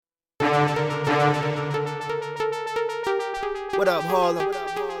What up, Harlem? I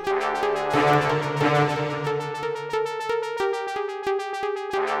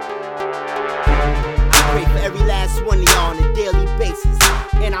pray for every last one of y'all on a daily basis,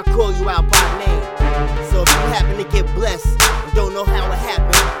 and I call you out by name. So if you happen to get blessed and don't know how it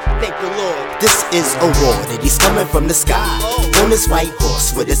happened, thank the Lord. This is a war that he's coming from the sky, on his white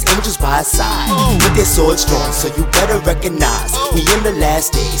horse with his angels by his side, with their swords drawn, so you better recognize we in the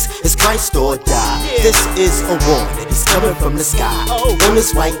last days, it's Christ or die. This is a war that he's coming from the sky, on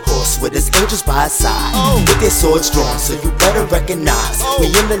his white horse with his angels by his side, with their swords drawn, so you better recognize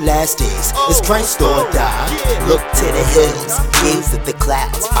we in the last days, it's Christ or die. Look to the hills, gaze at the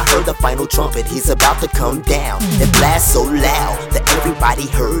clouds, I heard the final trumpet, he's about to come down. It blasts so loud that everybody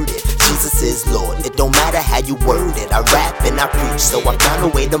heard it. Jesus is Lord, it don't matter how you word it. I rap and I preach, so I found a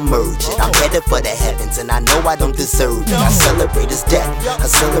way to merge it. I'm headed for the heavens and I know I don't deserve it. I celebrate his death, I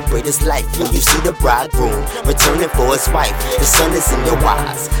celebrate his life. When you see the bridegroom returning for his wife, the sun is in your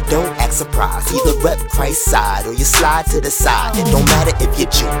eyes, don't act surprised. Either rep Christ's side or you slide to the side. It don't matter if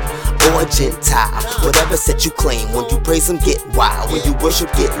you're Jew or a Gentile, whatever set you claim. When you praise him, get wild. When you worship,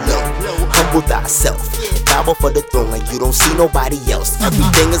 get low. Humble thyself, bow before the throne like you don't see nobody else.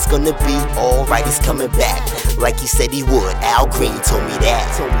 Everything is gonna be alright, he's coming back like he said he would. Al Green told me that.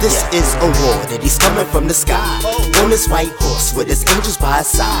 This is a war that he's coming from the sky, on his white horse with his angels by his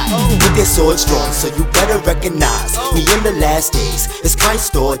side, with their swords drawn, so you better recognize we in the last days, it's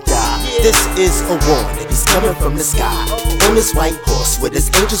Christ or die. This is a war that he's coming from the sky, on his white horse with his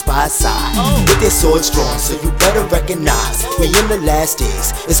angels by his side, with their swords drawn, so you better recognize we in the last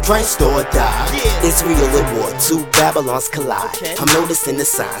days, it's Christ or die. Israel at war, two Babylons collide. I'm noticing the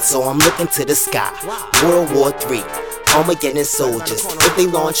signs, so I'm looking to the sky. World War III, Armageddon soldiers. If they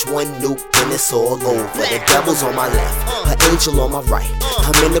launch one nuke, then it's all over. The devil's on my left, an angel on my right.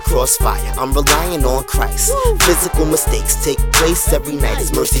 I'm in the crossfire, I'm relying on Christ. Physical mistakes take place every night.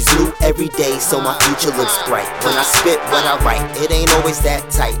 His mercy's new every day, so my future looks bright. When I spit what I write, it ain't always that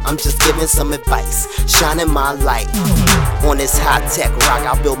tight. I'm just giving some advice, shining my light. On this high-tech rock,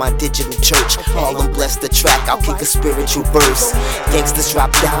 I'll build my digital church. Harlem bless the track, I'll kick a spiritual verse. Gangsters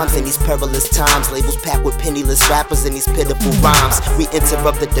drop dimes in these perilous times. Labels packed with penniless rappers in these pitiful rhymes. We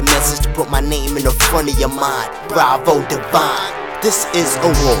interrupted the message to put my name in the front of your mind. Bravo, divine. This is a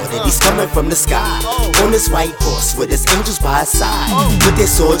war that he's coming from the sky, on his white horse with his angels by his side, with their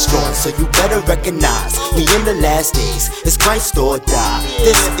swords drawn, so you better recognize we in the last days, it's Christ or die.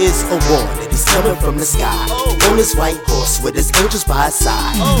 This is a war that he's coming from the sky, on his white horse with his angels by his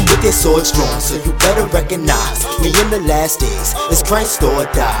side, with their swords drawn, so you better recognize we in the last days, it's Christ or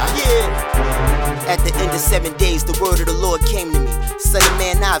die. At the end of 7 days, the word of the Lord came to me. Son of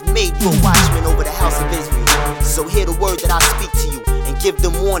man, I've made you a watchman over the house of Israel. So hear the word that I speak to you, and give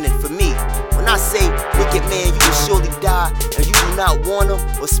them warning for me. When I say, wicked man, you will surely die, and you do not warn him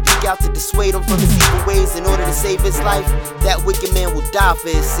or speak out to dissuade him from his evil ways in order to save his life, that wicked man will die for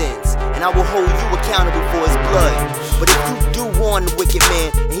his sins, and I will hold you accountable for his blood. But if you do warn the wicked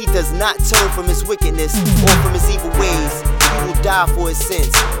man, and he does not turn from his wickedness or from his evil ways, you will die for his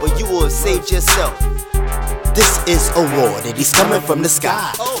sins, but you will have saved yourself. This is a war that he's coming from the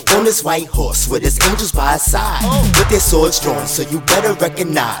sky, on his white horse with his angels by his side, with their swords drawn, so you better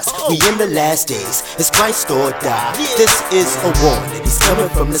recognize we in the last days, it's Christ or die. This is a war that he's coming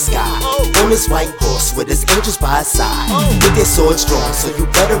from the sky, on his white horse with his angels by his side, with their swords drawn, so you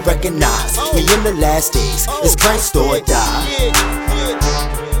better recognize we in the last days, it's Christ or die.